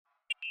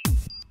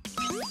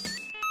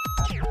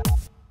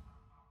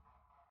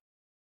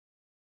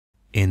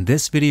In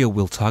this video,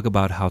 we'll talk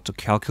about how to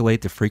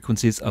calculate the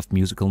frequencies of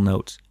musical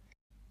notes.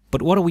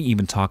 But what are we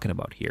even talking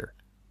about here?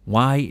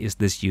 Why is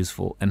this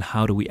useful and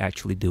how do we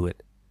actually do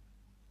it?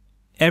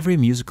 Every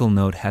musical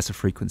note has a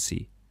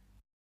frequency.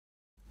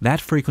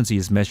 That frequency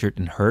is measured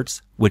in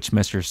hertz, which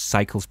measures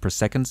cycles per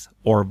second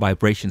or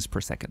vibrations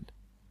per second.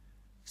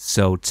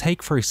 So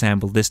take for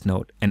example this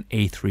note, an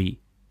A3.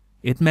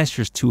 It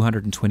measures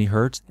 220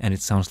 hertz and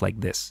it sounds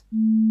like this.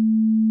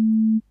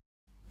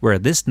 Where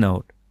this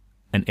note,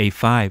 an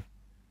A5,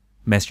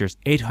 measures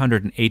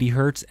 880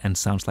 hertz and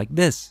sounds like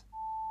this.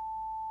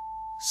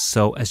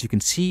 So as you can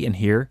see and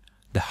hear,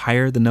 the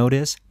higher the note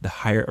is, the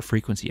higher a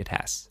frequency it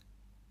has.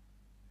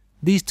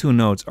 These two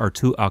notes are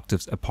 2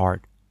 octaves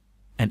apart,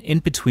 and in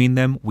between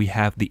them we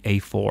have the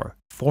A4,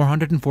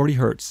 440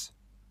 hertz.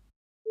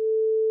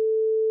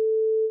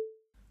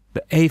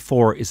 The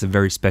A4 is a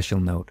very special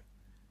note.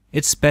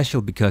 It's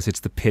special because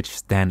it's the pitch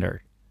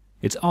standard.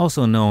 It's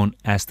also known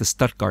as the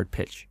Stuttgart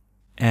pitch,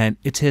 and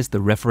it is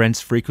the reference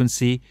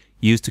frequency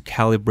used to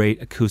calibrate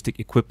acoustic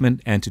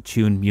equipment and to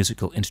tune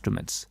musical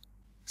instruments.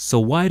 So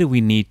why do we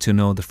need to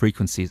know the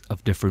frequencies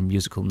of different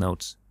musical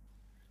notes?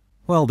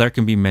 Well, there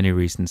can be many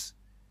reasons.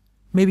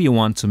 Maybe you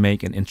want to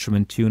make an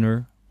instrument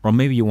tuner, or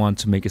maybe you want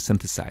to make a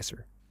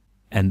synthesizer.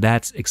 And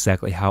that's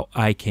exactly how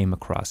I came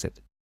across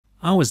it.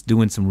 I was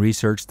doing some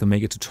research to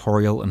make a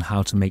tutorial on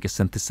how to make a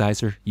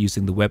synthesizer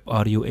using the Web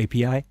Audio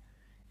API.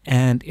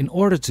 And in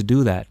order to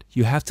do that,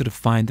 you have to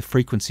define the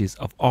frequencies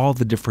of all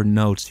the different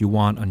notes you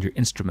want on your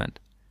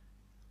instrument.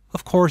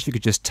 Of course, you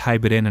could just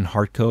type it in and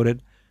hard-code it,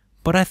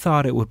 but I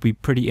thought it would be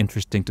pretty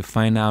interesting to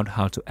find out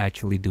how to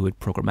actually do it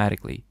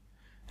programmatically.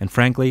 And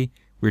frankly,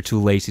 we're too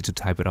lazy to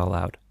type it all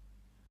out.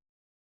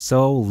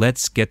 So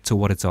let's get to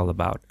what it's all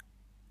about.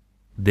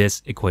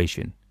 This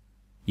equation.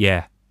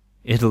 Yeah,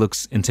 it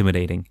looks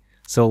intimidating,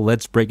 so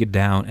let's break it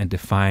down and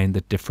define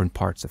the different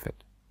parts of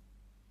it.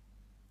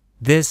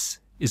 This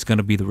is going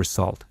to be the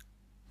result.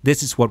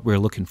 This is what we're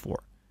looking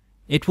for.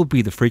 It will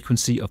be the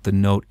frequency of the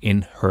note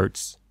in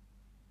hertz.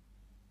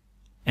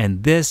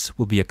 And this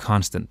will be a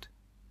constant.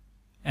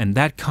 And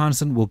that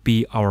constant will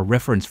be our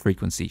reference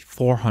frequency,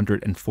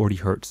 440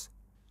 hertz,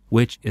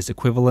 which is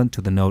equivalent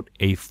to the note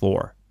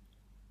A4.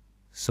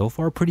 So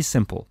far, pretty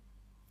simple.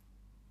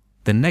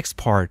 The next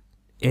part,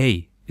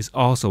 A, is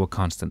also a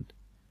constant.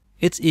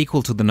 It's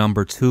equal to the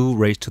number 2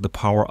 raised to the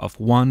power of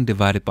 1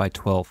 divided by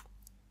 12.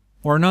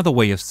 Or another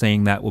way of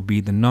saying that would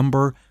be the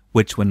number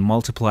which when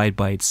multiplied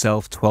by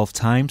itself 12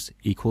 times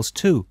equals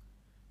 2.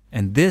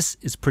 And this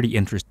is pretty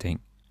interesting.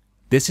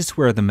 This is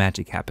where the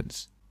magic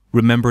happens.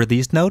 Remember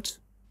these notes?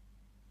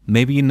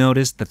 Maybe you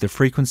noticed that the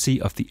frequency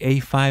of the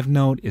A5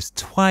 note is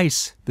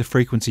twice the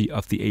frequency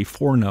of the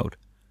A4 note.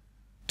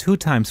 2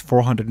 times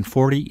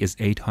 440 is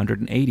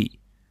 880.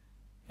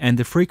 And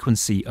the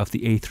frequency of the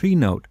A3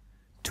 note,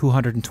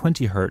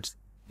 220 Hz,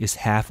 is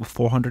half of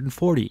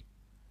 440,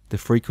 the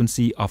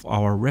frequency of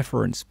our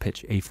reference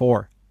pitch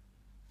A4.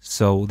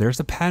 So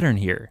there's a pattern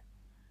here.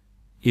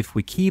 If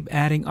we keep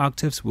adding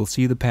octaves, we'll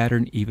see the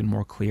pattern even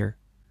more clear.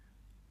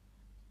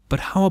 But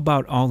how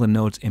about all the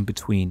notes in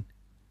between?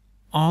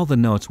 All the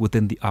notes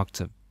within the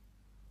octave.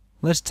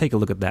 Let's take a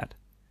look at that.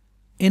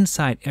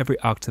 Inside every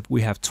octave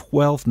we have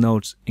 12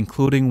 notes,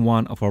 including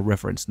one of our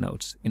reference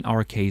notes, in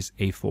our case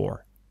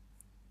A4.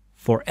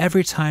 For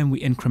every time we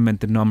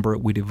increment the number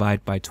we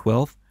divide by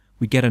 12,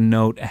 we get a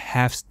note a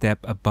half step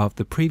above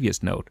the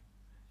previous note,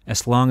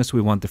 as long as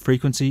we want the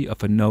frequency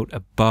of a note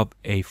above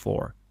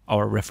A4,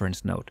 our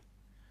reference note.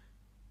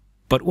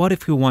 But what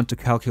if we want to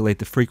calculate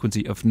the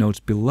frequency of notes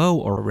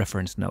below our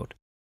reference note?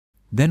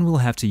 Then we'll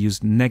have to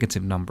use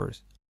negative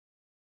numbers.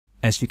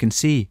 As you can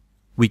see,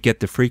 we get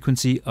the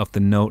frequency of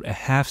the note a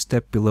half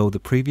step below the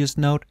previous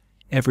note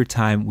every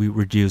time we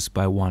reduce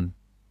by 1.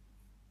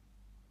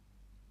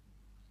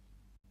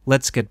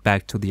 Let's get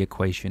back to the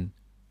equation.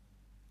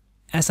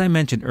 As I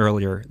mentioned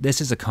earlier, this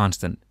is a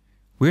constant.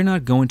 We're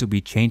not going to be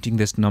changing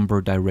this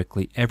number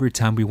directly every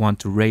time we want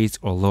to raise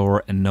or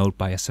lower a note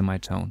by a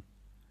semitone.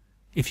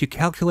 If you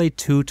calculate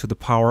 2 to the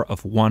power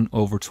of 1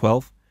 over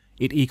 12,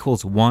 it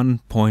equals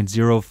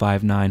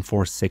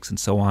 1.05946 and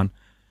so on.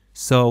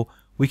 So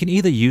we can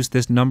either use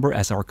this number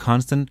as our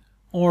constant,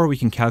 or we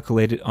can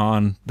calculate it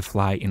on the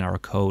fly in our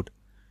code.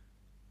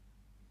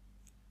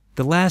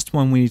 The last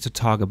one we need to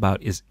talk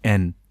about is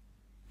n.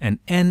 And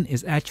n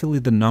is actually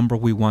the number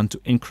we want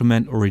to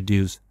increment or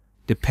reduce,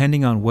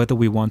 depending on whether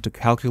we want to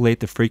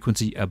calculate the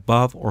frequency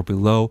above or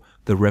below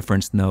the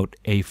reference note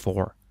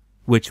A4,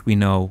 which we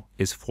know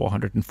is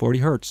 440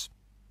 Hz.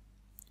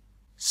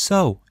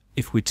 So,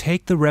 if we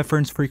take the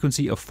reference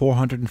frequency of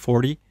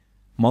 440,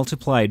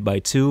 multiply it by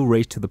 2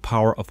 raised to the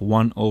power of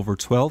 1 over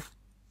 12,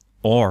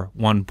 or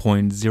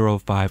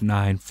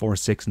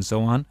 1.05946 and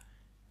so on,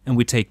 and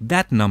we take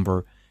that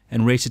number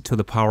and raise it to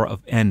the power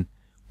of n,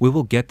 we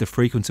will get the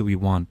frequency we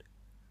want.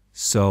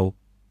 So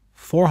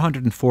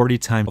 440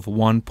 times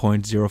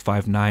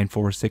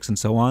 1.05946 and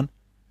so on,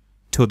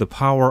 to the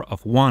power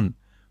of 1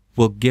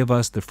 will give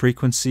us the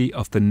frequency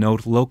of the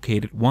note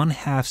located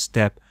 1/2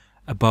 step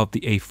above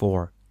the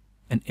A4,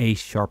 an A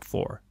sharp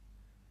 4.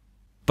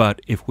 But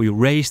if we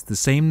raise the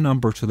same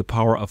number to the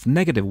power of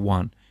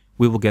 -1,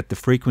 we will get the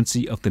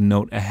frequency of the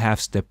note a half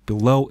step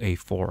below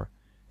A4,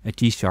 a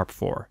G-sharp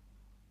 4.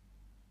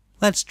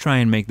 Let's try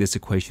and make this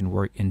equation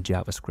work in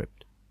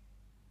JavaScript.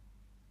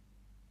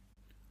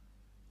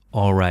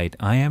 Alright,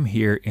 I am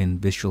here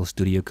in Visual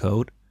Studio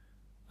Code.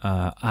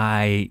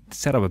 I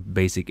set up a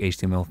basic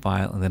HTML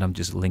file and then I'm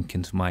just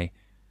linking to my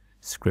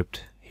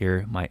script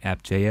here, my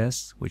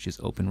app.js, which is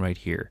open right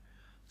here.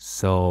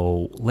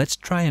 So let's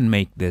try and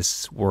make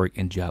this work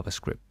in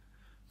JavaScript.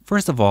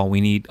 First of all,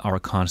 we need our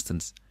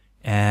constants.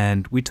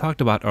 And we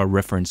talked about our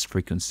reference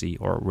frequency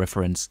or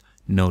reference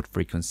node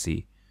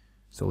frequency.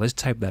 So let's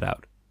type that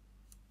out.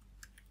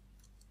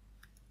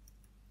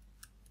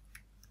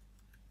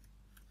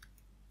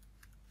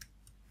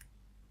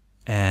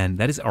 And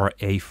that is our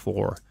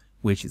A4,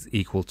 which is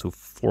equal to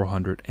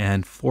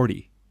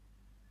 440.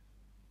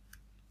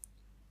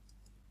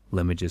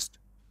 Let me just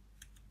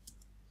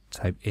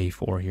type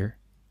A4 here.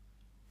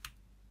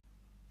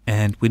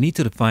 And we need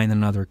to define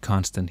another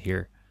constant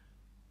here.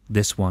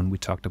 This one we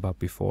talked about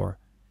before.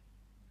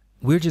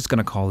 We're just going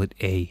to call it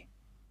A.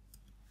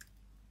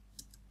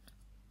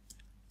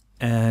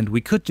 And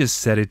we could just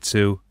set it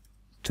to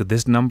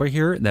this number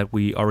here that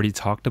we already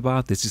talked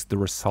about. This is the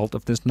result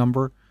of this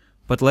number.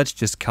 But let's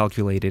just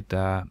calculate it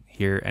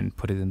here and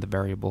put it in the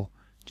variable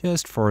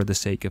just for the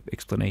sake of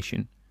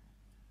explanation.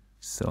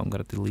 So I'm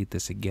going to delete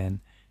this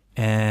again.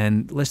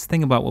 And let's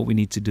think about what we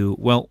need to do.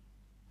 Well,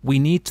 we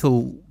need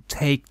to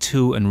take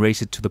 2 and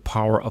raise it to the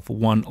power of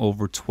 1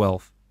 over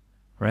 12,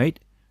 right?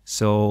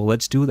 So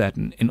let's do that.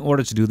 And in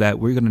order to do that,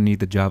 we're going to need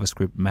the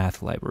JavaScript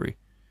math library.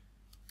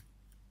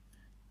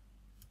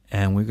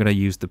 And we're going to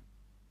use the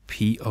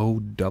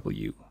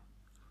POW,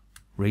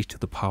 raised to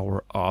the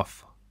power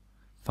of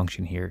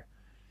function here.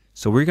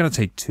 So we're going to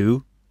take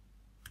 2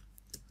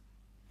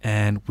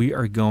 and we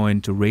are going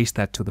to raise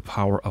that to the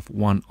power of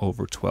 1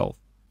 over 12.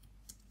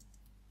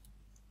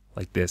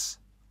 Like this.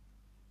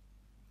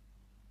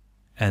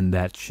 And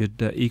that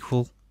should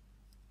equal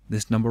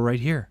this number right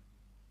here.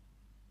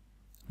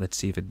 Let's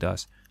see if it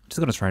does. I'm just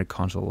going to try to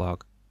console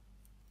log.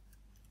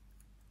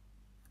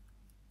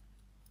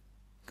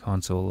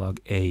 Console log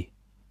A.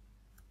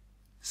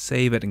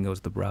 Save it and go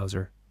to the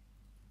browser.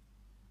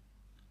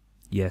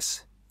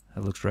 Yes,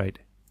 that looks right.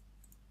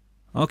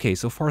 Okay,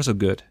 so far so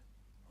good.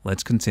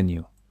 Let's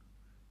continue.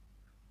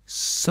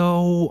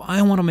 So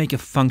I want to make a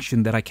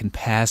function that I can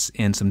pass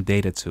in some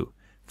data to.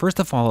 First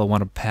of all, I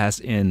want to pass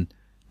in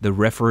the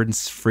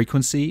reference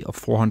frequency of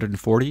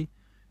 440.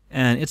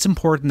 And it's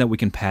important that we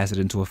can pass it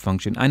into a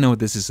function. I know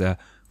this is a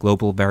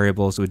global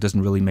variable, so it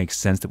doesn't really make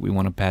sense that we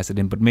want to pass it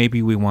in, but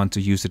maybe we want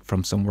to use it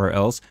from somewhere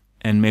else.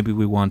 And maybe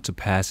we want to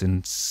pass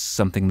in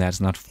something that's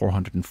not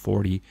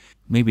 440.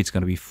 Maybe it's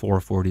going to be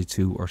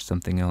 442 or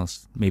something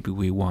else. Maybe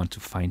we want to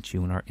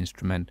fine-tune our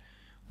instrument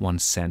 1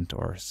 cent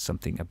or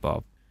something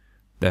above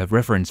the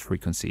reference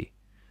frequency.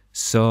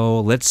 So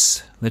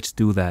let's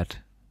do that.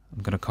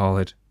 I'm going to call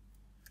it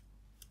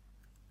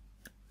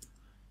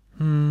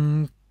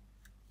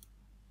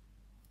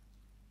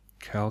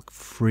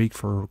calc_freq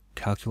for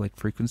calculate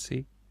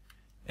frequency.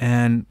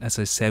 And as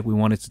I said, we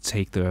wanted to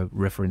take the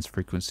reference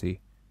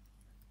frequency.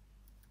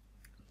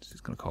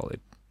 Just going to call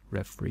it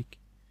ref_freq.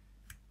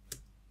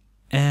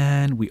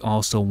 And we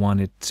also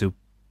wanted to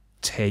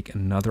take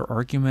another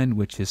argument,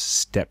 which is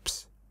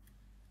steps.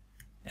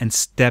 And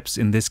steps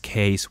in this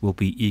case will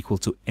be equal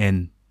to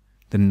n,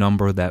 the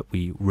number that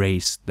we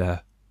raise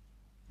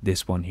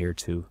this one here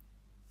to,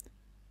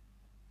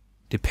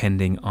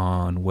 depending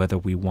on whether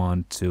we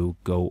want to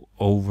go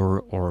over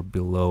or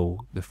below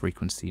the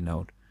frequency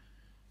node.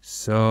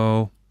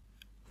 So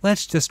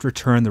let's just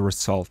return the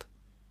result.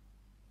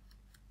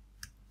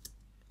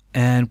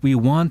 And we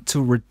want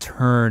to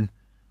return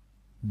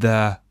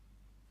the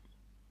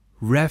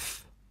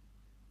ref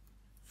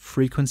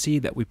frequency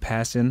that we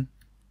pass in.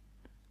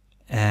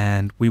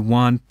 And we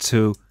want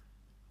to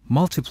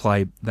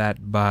multiply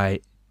that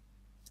by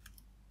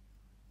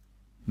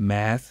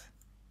math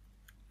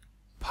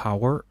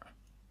power.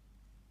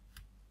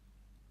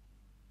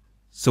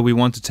 So we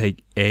want to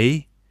take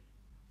A.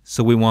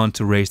 So we want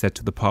to raise that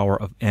to the power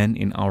of n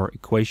in our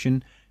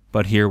equation.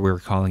 But here we're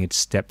calling it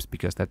steps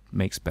because that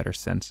makes better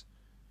sense.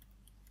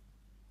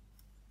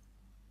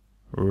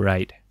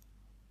 Right.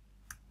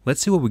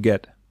 Let's see what we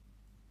get.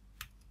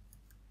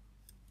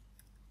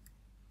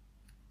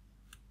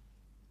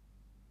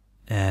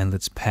 And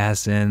let's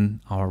pass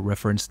in our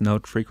reference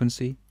node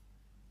frequency.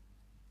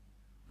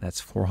 That's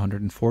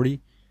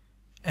 440.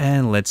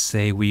 And let's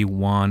say we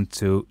want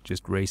to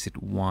just raise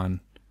it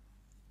one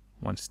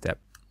step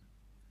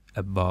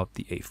above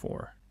the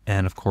A4.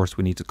 And of course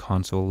we need to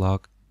console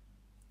log.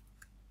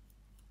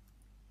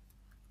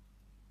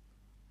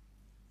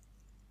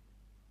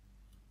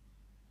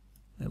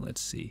 And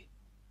let's see.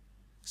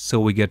 So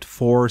we get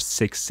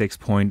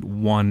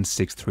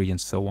 466.163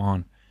 and so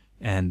on.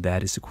 And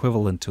that is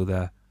equivalent to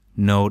the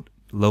node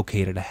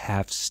located a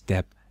half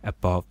step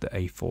above the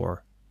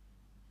A4.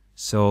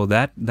 So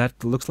that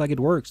looks like it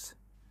works.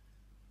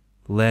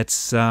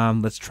 Let's try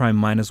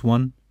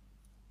 -1.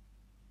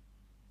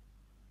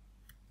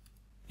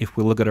 if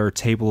we look at our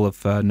table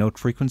of note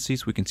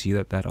frequencies, we can see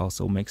that that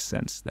also makes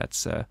sense.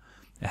 That's a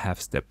half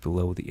step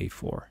below the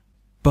A4.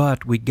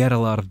 But we get a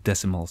lot of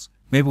decimals.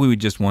 Maybe we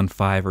just want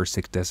 5 or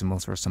 6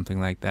 decimals or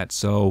something like that.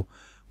 So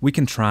we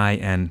can try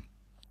and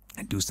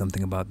do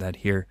something about that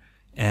here.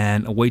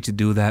 And a way to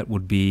do that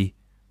would be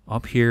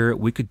up here.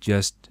 We could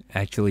just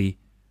actually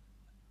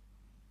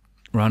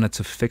run a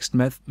to fixed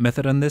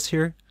method on this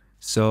here.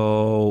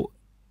 So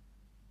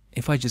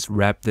if I just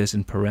wrap this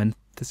in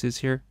parentheses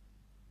here,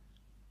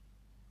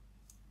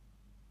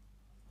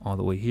 all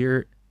the way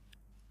here,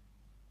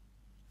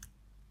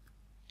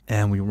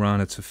 and we run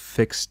a to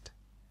fixed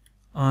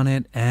on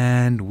it,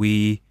 and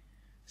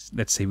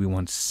let's say we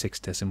want 6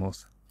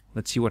 decimals.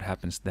 Let's see what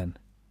happens then.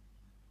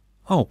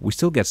 Oh, we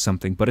still get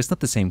something, but it's not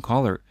the same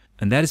color.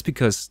 And that is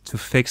because to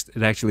fixed,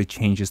 it actually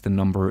changes the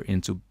number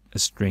into a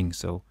string.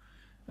 So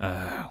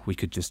we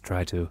could just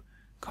try to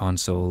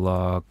console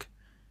log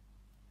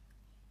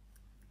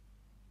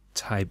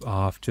type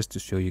off, just to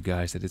show you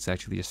guys that it's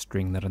actually a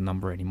string, not a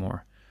number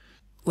anymore.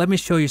 Let me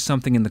show you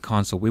something in the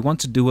console. We want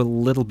to do a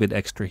little bit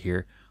extra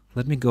here.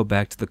 Let me go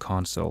back to the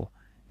console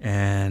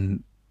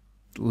and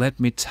let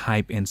me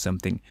type in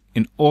something.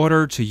 In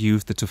order to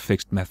use the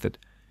toFixed method,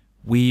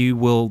 we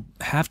will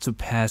have to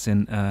pass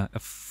in a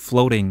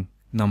floating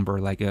number,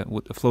 like a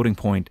floating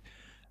point.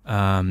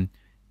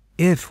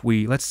 If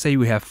we, let's say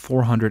we have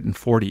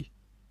 440,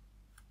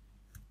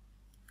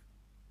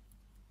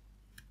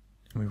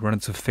 and we run it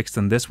toFixed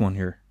on this one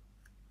here,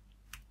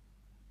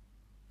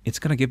 it's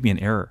going to give me an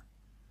error.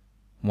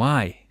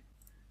 Why?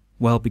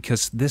 Well,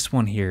 because this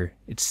one here,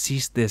 it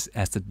sees this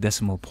as the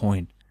decimal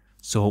point.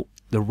 So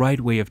the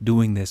right way of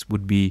doing this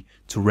would be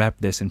to wrap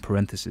this in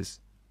parentheses.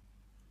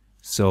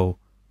 So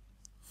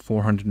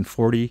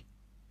 440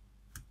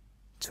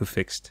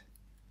 toFixed.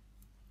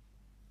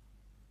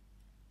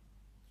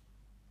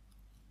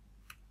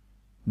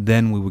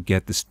 Then we would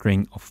get the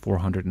string of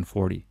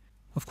 440.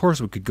 Of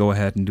course, we could go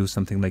ahead and do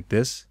something like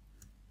this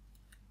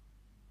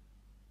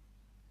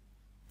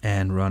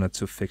and run a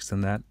toFixed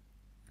on that.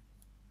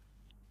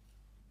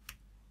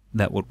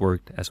 That would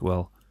work as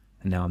well.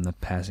 And now I'm not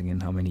passing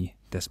in how many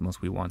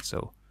decimals we want,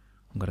 so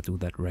I'm gonna do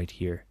that right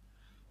here.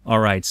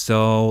 Alright,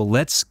 so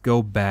let's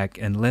go back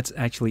and let's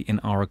actually, in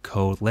our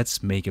code,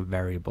 let's make a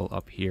variable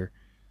up here.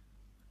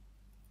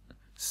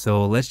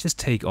 So let's just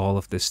take all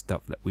of this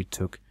stuff that we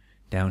took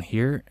down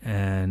here,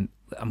 and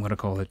I'm gonna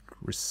call it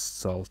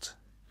result,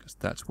 because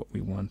that's what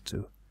we want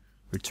to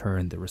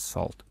return, the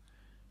result.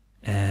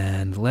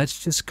 And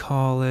let's just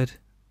call it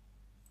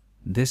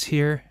this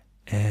here,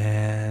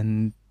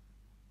 and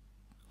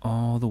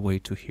all the way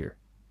to here,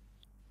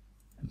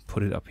 and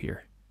put it up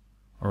here.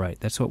 Alright,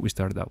 that's what we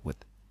started out with.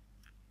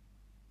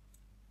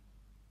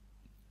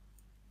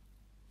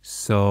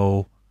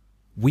 So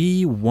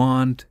we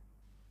want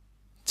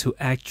to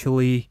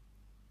actually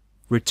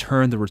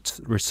return the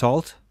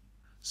result.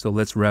 So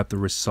let's wrap the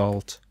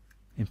result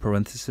in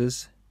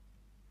parentheses,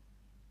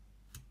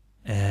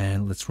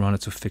 and let's run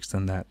it toFixed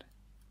on that.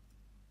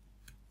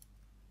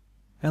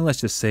 And let's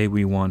just say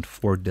we want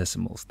 4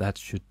 decimals. That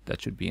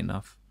should be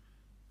enough.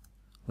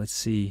 Let's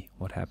see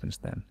what happens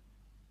then.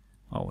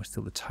 Oh, it's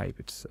still the type.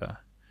 It's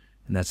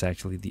and that's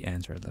actually the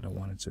answer that I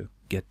wanted to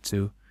get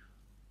to.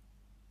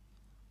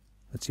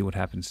 Let's see what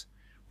happens.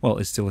 Well,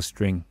 it's still a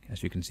string,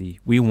 as you can see.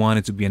 We want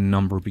it to be a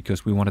number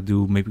because we want to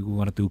do, maybe we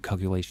want to do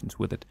calculations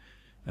with it.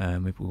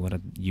 Maybe we want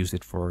to use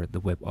it for the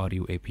web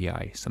audio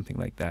API, something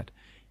like that.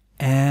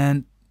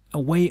 And a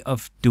way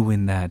of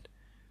doing that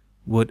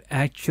would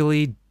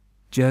actually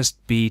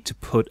just be to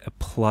put a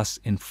plus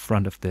in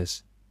front of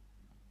this.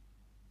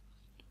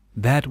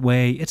 That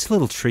way, it's a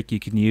little trick you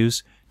can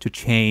use to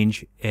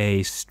change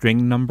a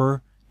string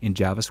number in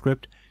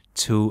JavaScript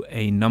to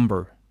a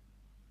number.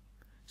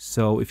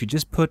 So if you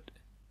just put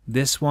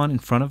this one in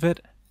front of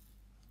it,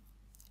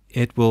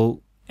 it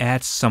will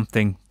add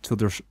something to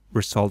the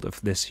result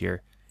of this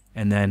here.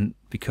 And then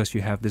because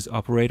you have this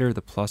operator,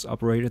 the plus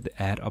operator,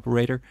 the add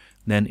operator,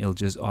 then it'll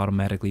just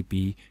automatically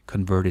be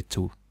converted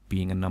to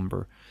being a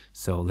number.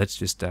 So let's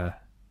just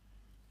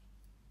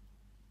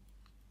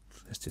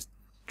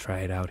try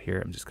it out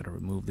here. I'm just going to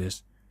remove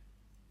this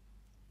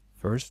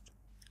first.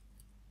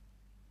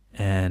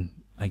 And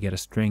I get a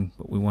string,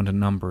 but we want a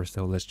number.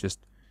 So let's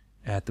just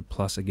add the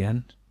plus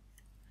again.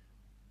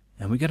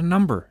 And we get a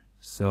number.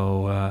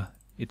 So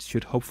it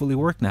should hopefully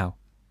work now.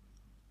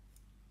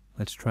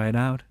 Let's try it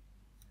out.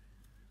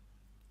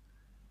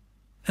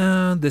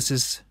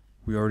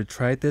 We already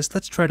tried this.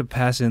 Let's try to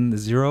pass in the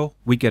 0.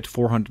 We get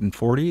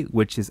 440,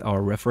 which is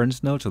our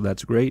reference node, so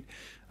that's great.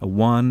 A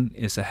 1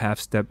 is a half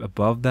step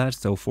above that,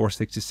 so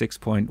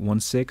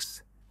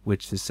 466.16,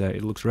 which is,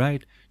 it looks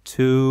right.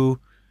 2,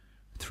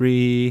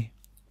 3,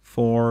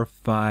 4,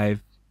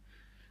 5,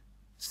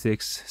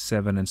 6,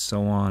 7, and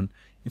so on.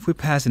 If we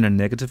pass in a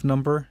negative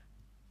number,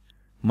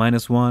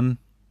 -1,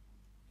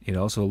 it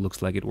also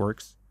looks like it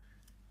works.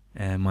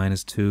 And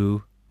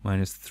 -2,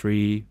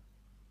 -3,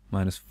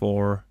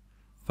 -4,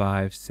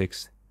 5,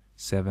 6,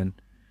 7,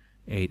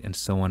 8, and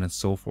so on and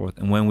so forth.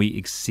 And when we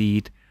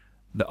exceed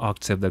the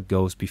octave that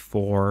goes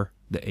before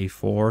the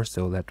A4,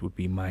 so that would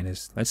be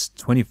minus, that's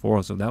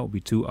 24, so that would be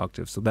 2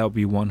 octaves, so that would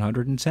be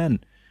 110.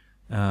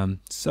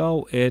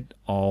 So it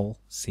all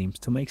seems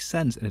to make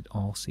sense, and it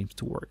all seems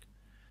to work.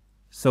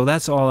 So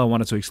that's all I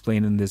wanted to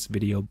explain in this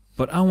video,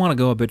 but I want to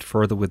go a bit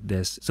further with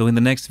this. So in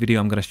the next video,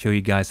 I'm going to show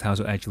you guys how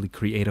to actually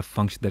create a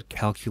function that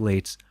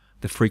calculates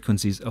the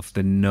frequencies of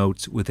the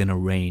notes within a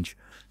range.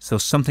 So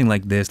something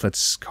like this,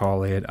 let's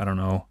call it, I don't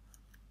know,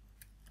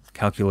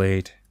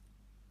 calculate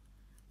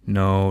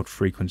note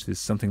frequencies,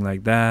 something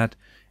like that.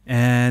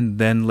 And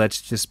then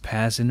let's just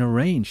pass in a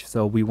range.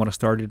 So we want to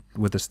start it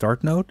with the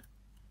start note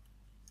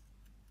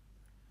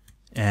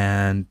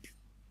and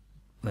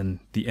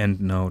then the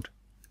end note.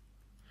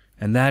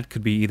 And that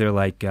could be either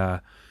like,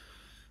 yeah,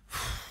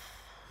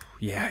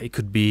 it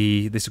could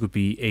be, this could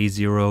be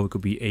A0, it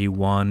could be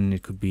A1,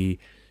 it could be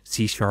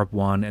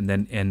C#1, and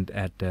then end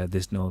at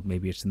this note.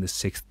 Maybe it's in the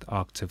 6th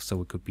octave,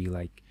 so it could be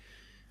like,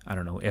 I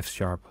don't know,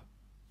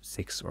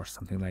 F#6 or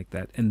something like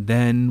that. And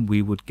then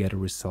we would get a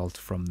result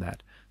from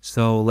that.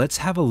 So let's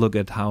have a look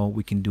at how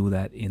we can do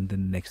that in the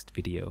next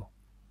video.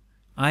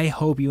 I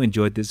hope you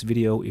enjoyed this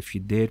video. If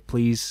you did,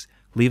 please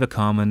leave a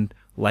comment,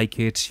 like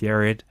it,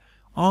 share it,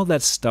 all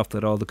that stuff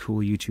that all the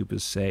cool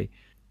YouTubers say.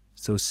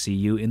 So see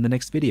you in the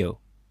next video.